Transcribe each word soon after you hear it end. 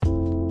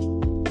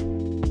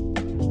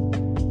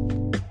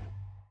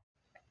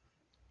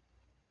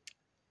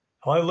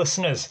Hello,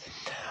 listeners.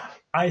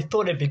 I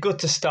thought it'd be good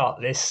to start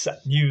this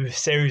new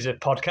series of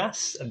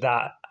podcasts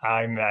that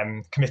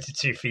I'm committed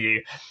to for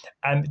you,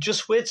 and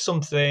just with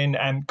something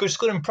just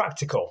good and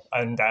practical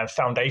and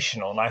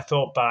foundational. And I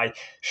thought by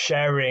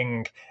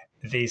sharing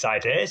these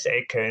ideas,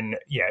 it can,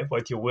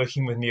 whether you're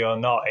working with me or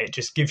not, it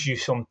just gives you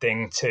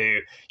something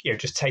to,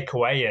 just take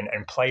away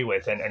and play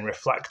with and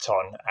reflect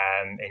on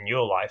in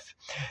your life.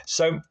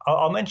 So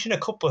I'll mention a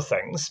couple of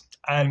things.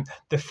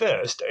 The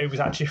first, it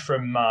was actually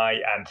from my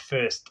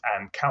first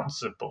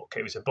counselor book.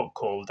 It was a book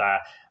called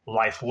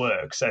Life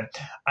Works. And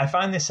I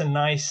find this a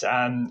nice,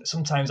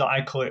 sometimes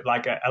I call it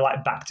like a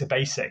like back to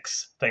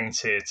basics thing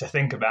to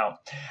think about.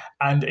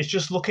 And it's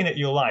just looking at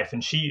your life.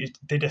 And she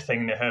did a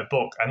thing in her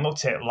book and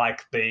looked at it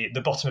like the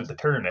bottom of the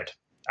pyramid.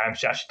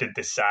 She actually did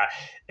this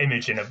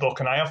image in a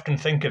book. And I often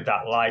think of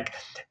that like,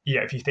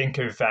 if you think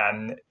of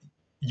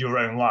your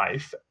own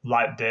life,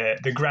 like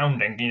the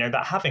grounding,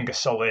 that having a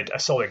solid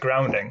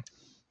grounding.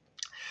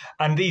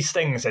 And these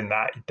things in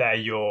that, they're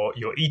your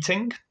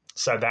eating.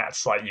 So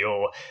that's like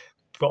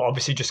well,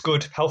 obviously just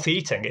good, healthy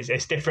eating.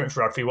 It's different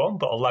for everyone,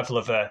 but a level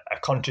of a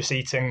conscious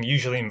eating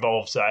usually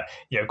involves a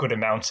good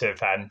amount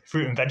of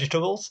fruit and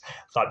vegetables.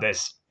 Like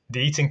there's the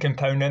eating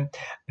component,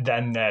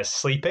 then there's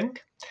sleeping.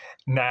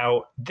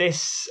 Now,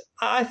 this,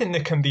 I think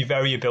there can be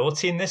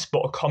variability in this,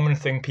 but a common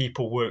thing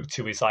people work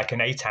to is like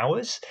an 8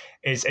 hours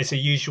is a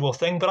usual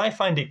thing. But I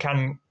find it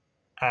can,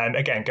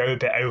 again, go a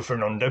bit over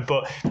and under,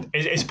 but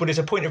it's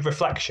a point of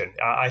reflection.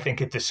 I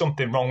think if there's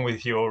something wrong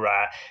with your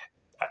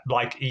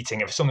like eating,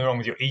 if there's something wrong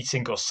with your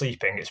eating or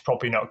sleeping, it's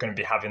probably not going to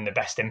be having the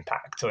best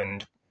impact on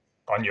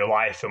your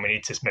life, and we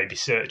need to maybe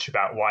search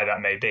about why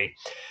that may be.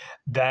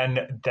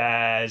 Then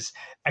there's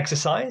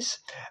exercise.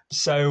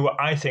 So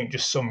I think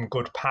just some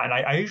good pattern.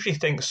 I usually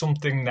think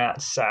something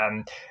that's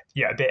a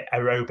bit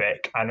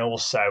aerobic, and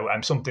also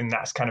something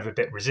that's kind of a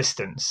bit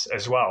resistance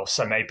as well.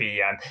 So maybe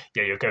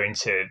you're going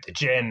to the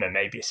gym, and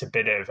maybe it's a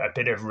bit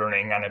of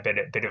running and a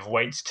bit of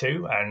weights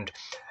too. And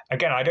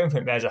again, I don't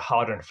think there's a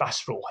hard and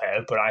fast rule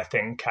here, but I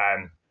think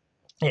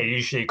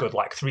usually good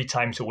like 3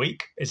 times a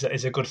week is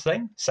a good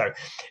thing. So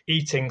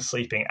eating,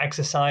 sleeping,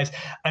 exercise.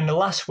 And the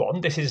last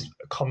one, this is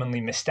commonly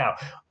missed out.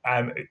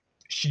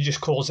 She just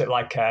calls it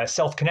like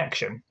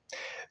self-connection.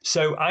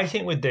 So I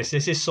think with this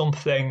is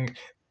something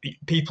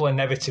people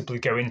inevitably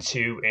go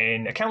into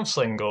in a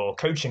counselling or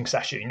coaching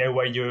session,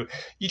 where you're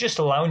just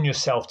allowing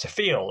yourself to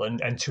feel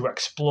and to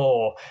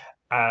explore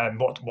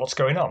what's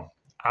going on.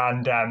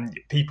 And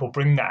people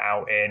bring that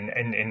out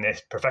in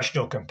this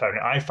professional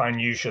component. I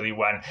find usually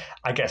when,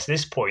 I guess,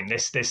 this point,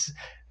 this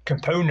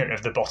component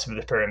of the bottom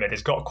of the pyramid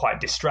has got quite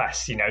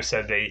distressed,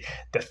 so the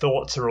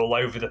thoughts are all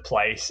over the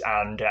place.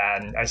 And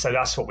so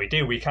that's what we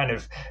do. We kind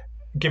of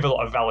give a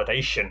lot of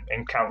validation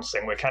in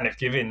counselling. We're kind of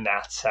giving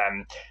that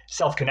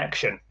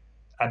self-connection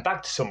and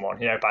back to someone,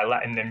 by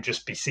letting them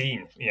just be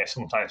seen.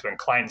 Sometimes when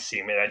clients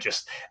see me, they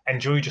just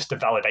enjoy just the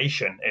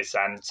validation is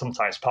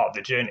sometimes part of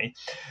the journey.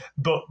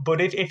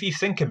 But if you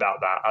think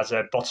about that as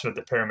a bottom of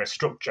the pyramid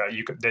structure,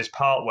 there's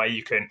part where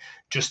you can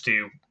just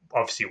do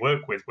obviously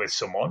work with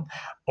someone,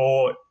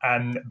 or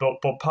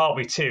but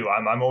partly too,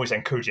 I'm always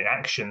encouraging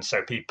action,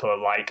 so people are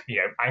like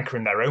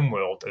anchoring their own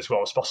world as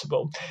well as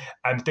possible,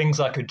 and things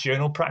like a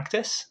journal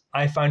practice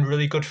I find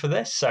really good for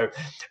this. So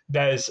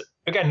there's,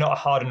 again, not a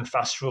hard and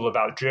fast rule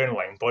about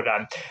journaling, but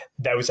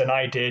there was an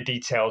idea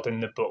detailed in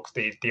the book,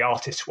 The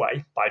Artist's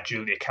Way by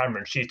Julia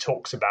Cameron. She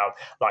talks about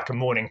like a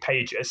morning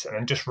pages and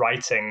then just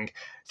writing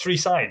 3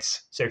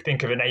 sides. So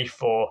think of an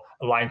A4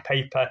 lined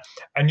paper,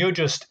 and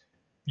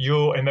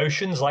your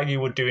emotions, like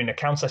you would do in a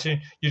counsel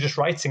session, you're just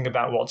writing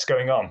about what's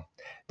going on.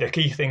 The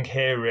key thing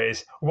here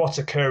is what's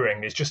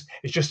occurring. It's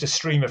just a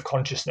stream of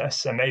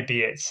consciousness, and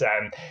maybe it's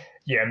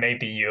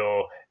maybe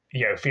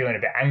you're feeling a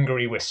bit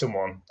angry with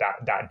someone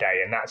that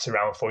day, and that's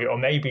around for you. Or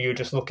maybe you're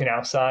just looking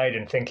outside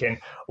and thinking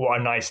what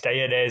a nice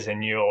day it is,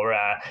 and you're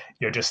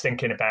just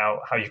thinking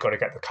about how you've got to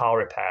get the car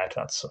repaired.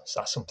 That's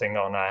something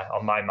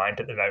on my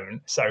mind at the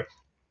moment. So.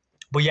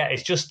 But yeah,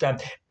 it's just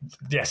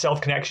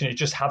self-connection. It's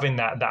just having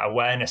that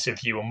awareness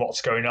of you and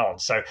what's going on.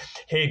 So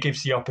here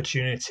gives the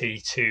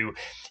opportunity to,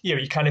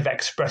 you kind of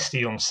express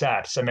the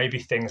unsaid. So maybe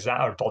things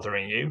that are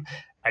bothering you,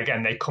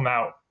 again, they come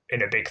out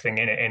in a big thing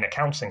in a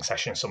counselling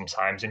session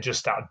sometimes, and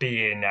just that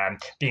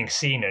being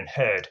seen and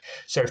heard.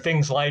 So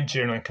things like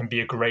journaling can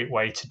be a great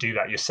way to do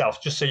that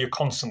yourself, just so you're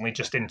constantly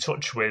just in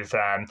touch with,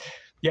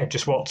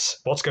 just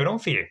what's going on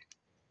for you.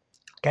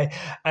 Okay,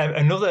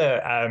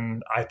 another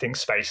I think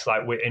space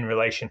like in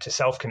relation to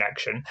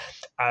self-connection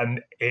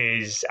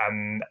is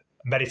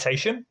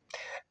meditation.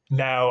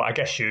 Now, I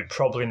guess you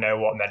probably know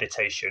what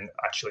meditation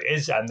actually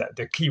is, and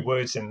the key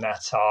words in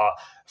that are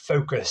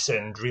focus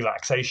and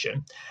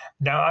relaxation.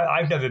 Now,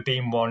 I've never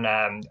been one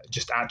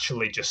just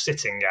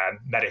sitting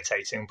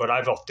meditating, but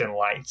I've often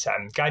liked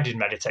guided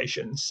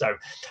meditations. So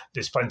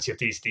there's plenty of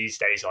these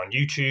days on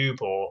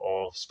YouTube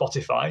or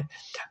Spotify.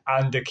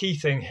 And the key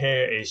thing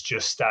here is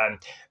just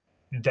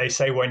they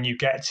say when you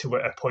get to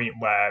a point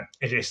where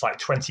it is like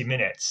 20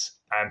 minutes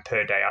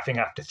per day. I think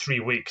after 3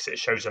 weeks, it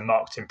shows a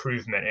marked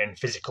improvement in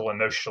physical,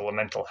 emotional, and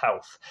mental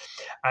health.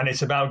 And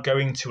it's about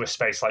going to a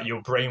space like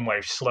your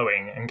brainwave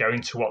slowing and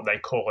going to what they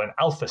call an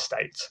alpha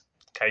state.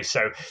 Okay,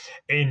 so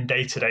in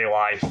day-to-day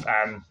life,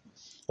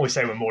 we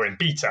say we're more in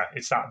beta.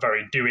 It's that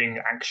very doing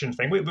action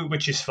thing,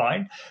 which is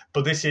fine.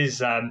 But this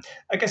is, I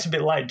guess, a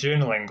bit like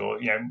journaling, or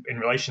in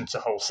relation to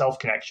whole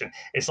self-connection.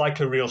 It's like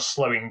a real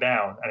slowing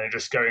down and then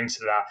just going to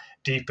that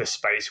deeper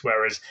space.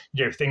 Whereas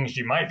things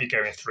you might be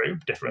going through,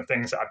 different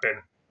things that have been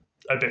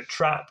a bit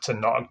trapped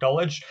and not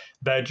acknowledged,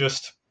 they're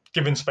just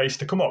given space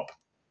to come up.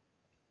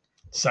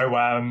 So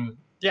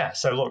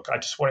so look, I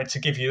just wanted to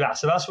give you that.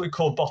 So that's what we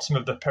call bottom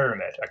of the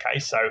pyramid, okay?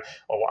 So,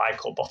 or what I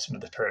call bottom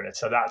of the pyramid.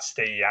 So that's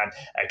the,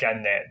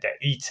 again, the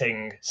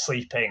eating,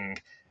 sleeping,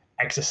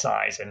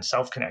 exercise, and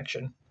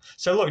self-connection.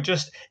 So look,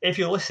 just if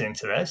you're listening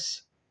to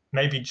this,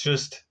 maybe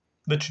just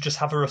literally just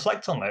have a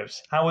reflect on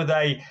those. How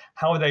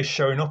are they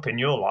showing up in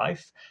your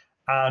life?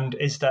 And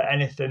is there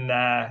anything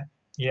there,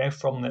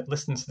 from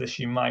listening to this,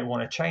 you might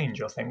want to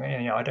change or think,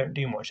 I don't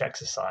do much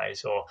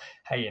exercise, or,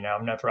 hey,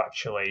 I've never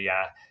actually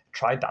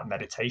tried that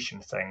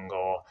meditation thing,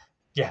 or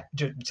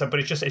but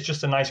it's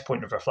just a nice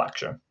point of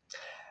reflection.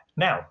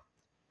 Now,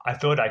 I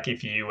thought I'd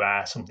give you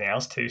something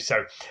else too.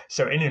 So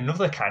in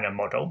another kind of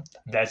model,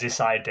 there's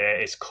this idea.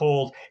 It's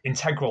called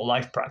integral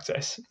life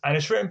practice, and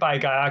it's written by a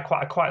guy I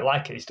quite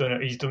like it.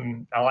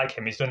 I like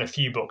him. He's done a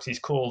few books. He's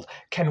called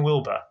Ken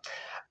Wilber,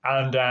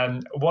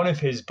 and one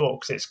of his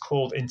books, it's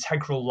called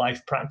Integral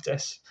Life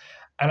Practice,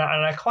 and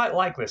I quite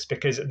like this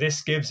because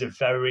this gives a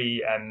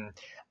very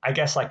I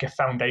guess like a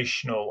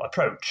foundational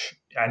approach,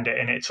 and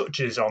it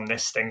touches on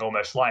this thing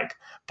almost like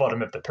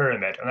bottom of the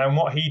pyramid. And then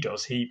what he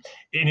does,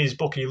 in his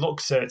book, he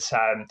looks at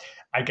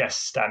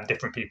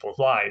different people's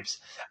lives,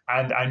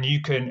 and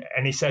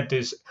he said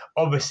there's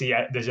obviously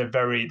there's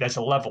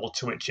a level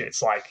to which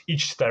it's like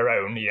each to their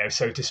own,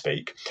 so to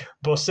speak.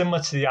 But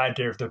similar to the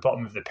idea of the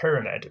bottom of the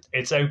pyramid,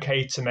 it's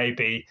okay to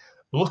maybe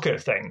look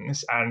at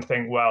things and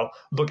think, well,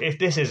 look, if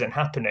this isn't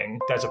happening,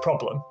 there's a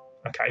problem.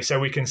 Okay, so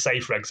we can say,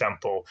 for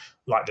example,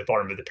 like the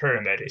bottom of the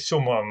pyramid, if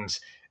someone's,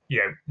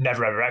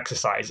 never ever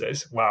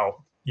exercises,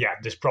 well,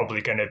 there's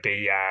probably going to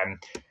be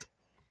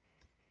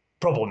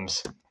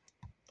problems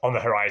on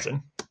the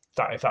horizon,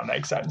 if that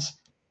makes sense.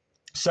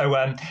 So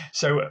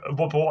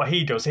what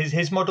he does,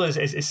 his model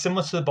is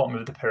similar to the bottom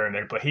of the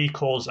pyramid, but he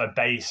calls a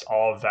base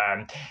of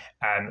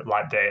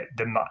like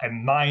the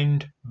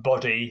mind,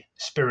 body,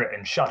 spirit,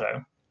 and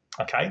shadow.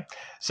 Okay,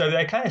 so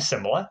they're kind of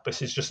similar,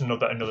 but it's just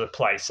another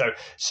place.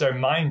 So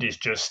mind is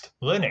just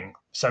learning.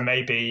 So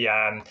maybe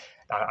I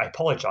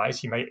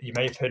apologize. You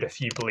may have heard a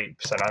few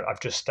bleeps, and I'm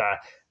just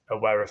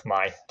aware of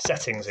my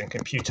settings and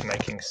computer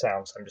making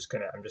sounds. I'm just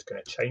gonna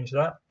change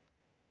that.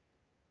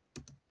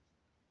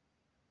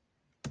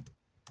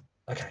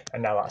 Okay,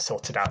 and now that's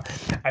sorted out.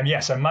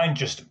 So mind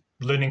just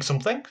learning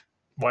something,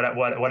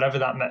 whatever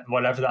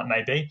that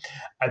may be,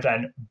 and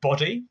then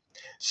body.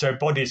 So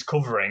body is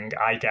covering,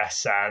 I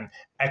guess,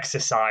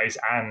 exercise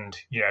and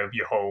your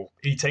whole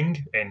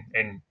eating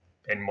in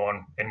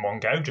one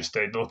go, just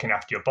looking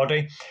after your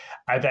body.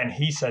 And then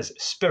he says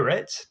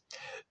spirit.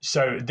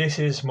 So this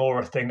is more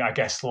a thing, I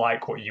guess,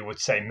 like what you would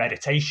say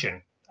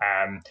meditation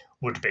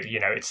would be.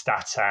 It's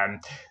that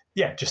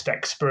just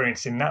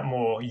experiencing that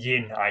more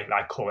yin,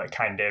 I call it,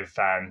 kind of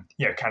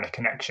kind of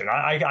connection.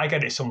 I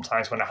get it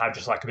sometimes when I have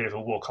just like a bit of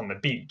a walk on the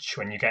beach,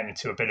 when you get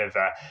into a bit of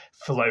a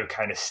flow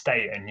kind of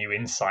state and new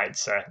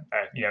insights are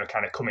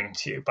kind of coming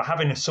to you. But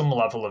having some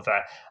level of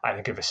I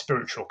think of a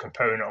spiritual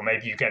component, or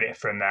maybe you get it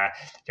from a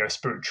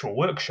spiritual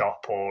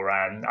workshop, or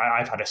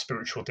I've had a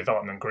spiritual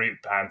development group,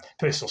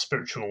 personal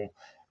spiritual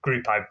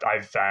group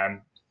I've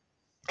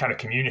kind of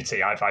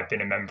community I've been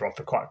a member of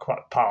for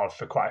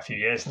quite a few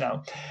years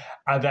now.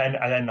 And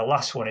then the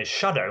last one is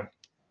shadow.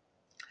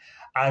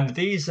 And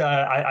these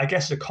I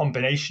guess a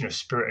combination of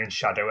spirit and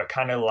shadow are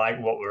kind of like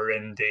what we're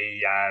in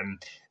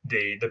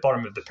the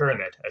bottom of the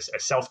pyramid as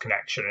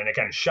self-connection. And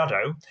again,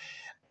 shadow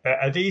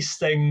are these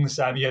things,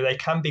 they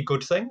can be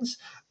good things,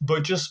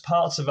 but just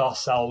parts of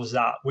ourselves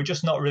that we're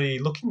just not really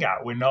looking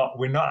at, we're not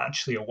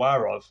actually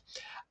aware of.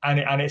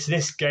 And it's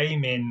this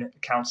game in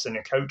counseling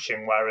and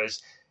coaching,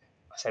 whereas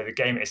I say the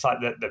game, it's like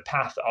the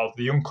path of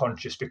the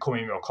unconscious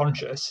becoming more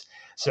conscious.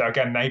 So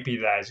again, maybe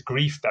there's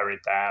grief buried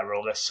there,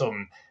 or there's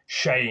some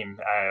shame,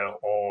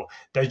 or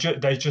there's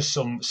just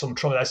some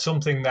trauma. There's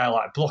something there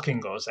like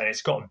blocking us, and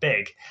it's got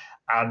big,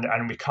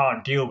 and we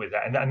can't deal with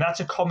it. And that's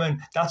a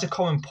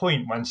common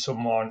point when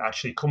someone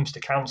actually comes to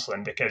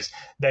counselling, because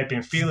they've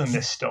been feeling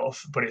this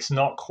stuff, but it's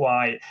not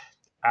quite.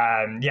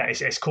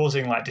 It's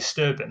causing like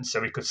disturbance. So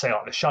we could say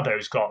like the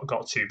shadows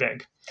got too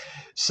big.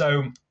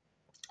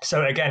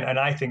 So again, and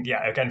I think,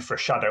 again, for a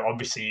shadow,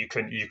 obviously you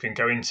can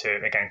go into,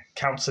 again,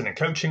 counseling and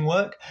coaching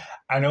work,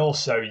 and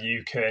also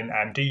you can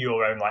do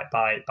your own, like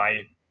by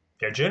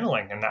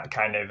journaling and that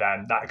kind of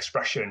that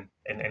expression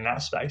in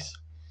that space.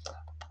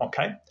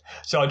 Okay,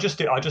 so I'll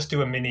just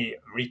do a mini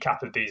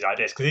recap of these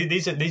ideas, because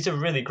these are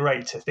really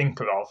great to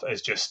think of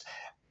as just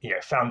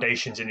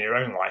foundations in your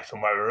own life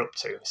and where we're up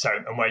to. So,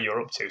 and where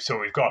you're up to. So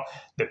we've got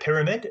the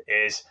pyramid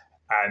is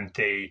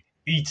the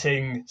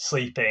eating,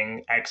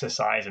 sleeping,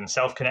 exercise, and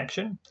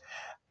self-connection.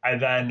 And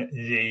then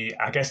the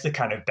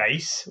kind of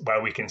base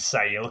where we can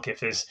say, look,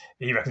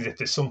 he reckons if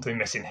there's something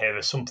missing here,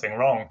 there's something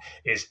wrong,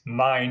 is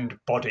mind,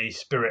 body,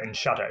 spirit, and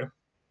shadow,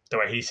 the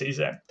way he sees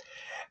it.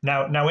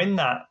 Now in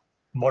that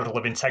model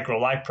of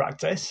integral life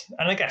practice,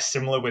 and I guess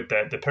similar with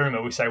the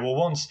pyramid, we say, well,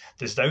 once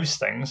there's those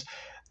things,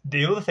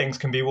 the other things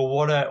can be, well,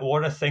 what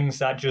are things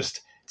that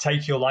just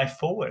take your life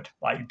forward,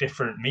 like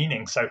different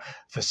meanings. So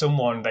for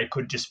someone, they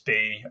could just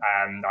be,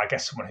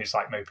 someone who's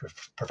like maybe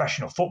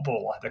professional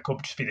footballer. There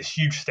could just be this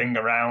huge thing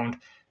around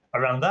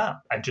that,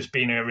 and just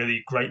being a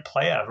really great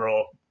player,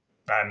 or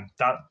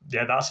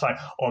that's fine.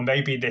 Or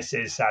maybe this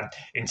is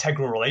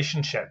integral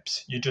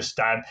relationships. You're just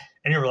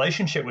in a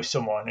relationship with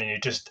someone, and you're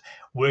just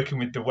working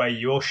with the way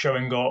you're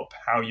showing up,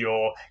 how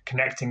you're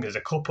connecting as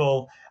a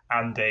couple,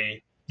 and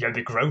the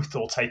growth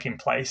all taking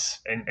place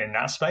in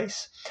that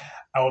space.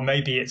 Or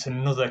maybe it's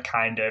another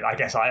kind of,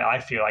 I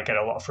feel I get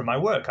a lot from my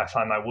work. I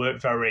find my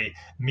work very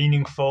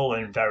meaningful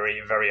and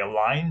very, very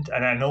aligned.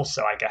 And then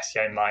also,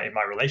 in my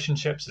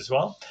relationships as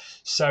well.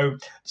 So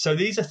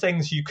these are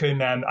things you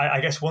can,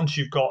 once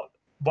you've got,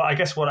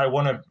 what I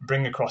want to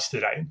bring across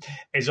today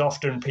is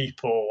often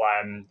people,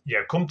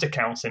 come to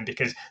counseling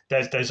because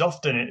there's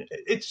often,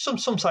 it's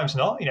sometimes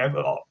not,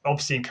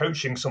 obviously in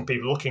coaching, some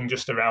people looking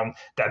just around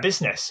their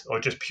business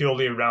or just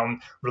purely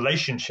around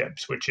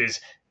relationships, which is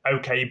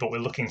okay, but we're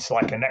looking to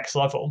like a next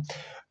level.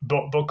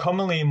 But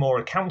commonly more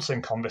a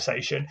counseling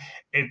conversation,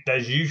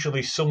 there's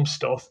usually some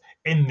stuff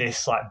in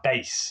this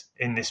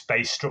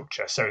base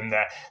structure. So in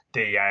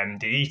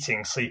the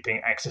eating,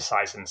 sleeping,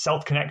 exercise, and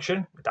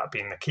self-connection, with that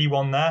being the key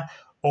one there,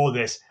 or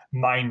this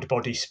mind,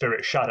 body,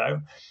 spirit,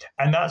 shadow.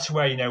 And that's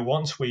where,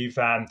 once we've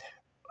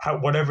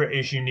whatever it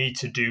is you need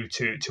to do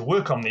to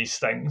work on these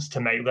things, to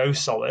make those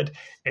solid,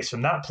 it's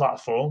from that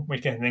platform we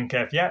can think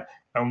of,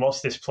 and what's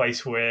this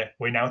place we're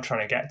now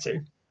trying to get to.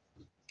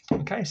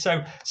 Okay,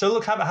 so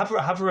look, have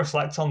a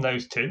reflect on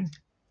those two.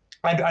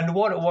 And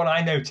what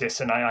I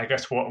notice, and I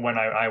guess when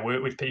I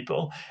work with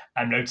people,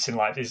 I'm noticing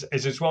is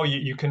as well,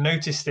 you can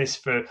notice this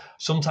for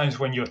sometimes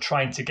when you're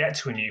trying to get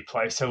to a new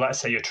place. So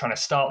let's say you're trying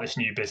to start this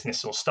new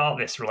business or start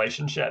this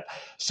relationship.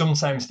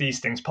 Sometimes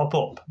these things pop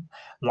up,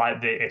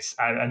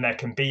 and there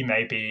can be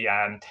maybe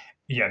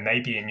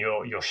maybe in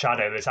your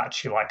shadow there's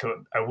actually like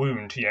a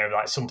wound,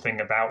 like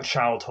something about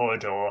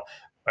childhood or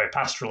a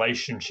past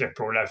relationship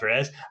or whatever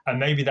it is, and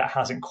maybe that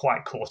hasn't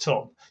quite caught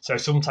up. So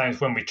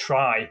sometimes when we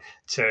try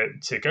to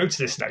go to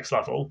this next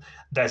level,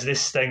 there's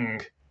this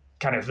thing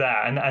kind of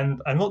there,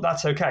 and look,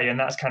 that's okay, and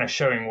that's kind of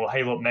showing, well,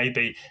 hey, look,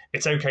 maybe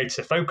it's okay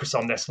to focus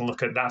on this and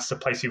look at that's the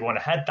place we want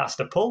to head, that's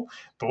the pull.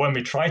 But when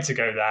we try to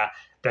go there,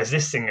 there's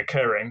this thing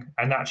occurring,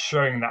 and that's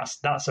showing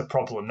that's a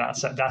problem,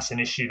 that's an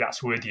issue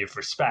that's worthy of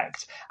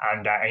respect,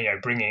 and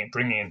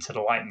bringing into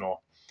the light more.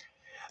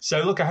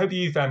 So look, I hope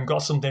you've got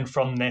something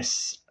from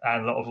this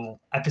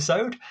little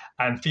episode,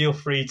 and feel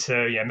free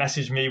to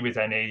message me with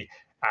any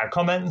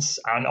comments.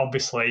 And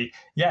obviously,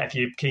 if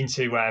you're keen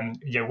to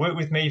work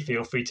with me,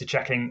 feel free to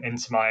check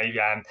into my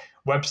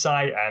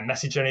website and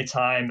message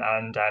anytime.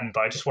 And but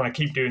I just want to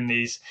keep doing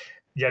these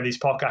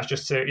podcasts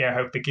just to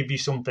hopefully give you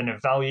something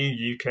of value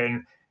you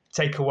can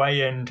take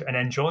away and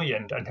enjoy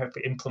and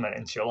hopefully implement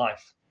into your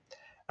life.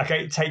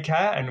 Okay, take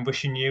care, and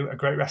wishing you a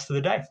great rest of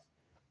the day.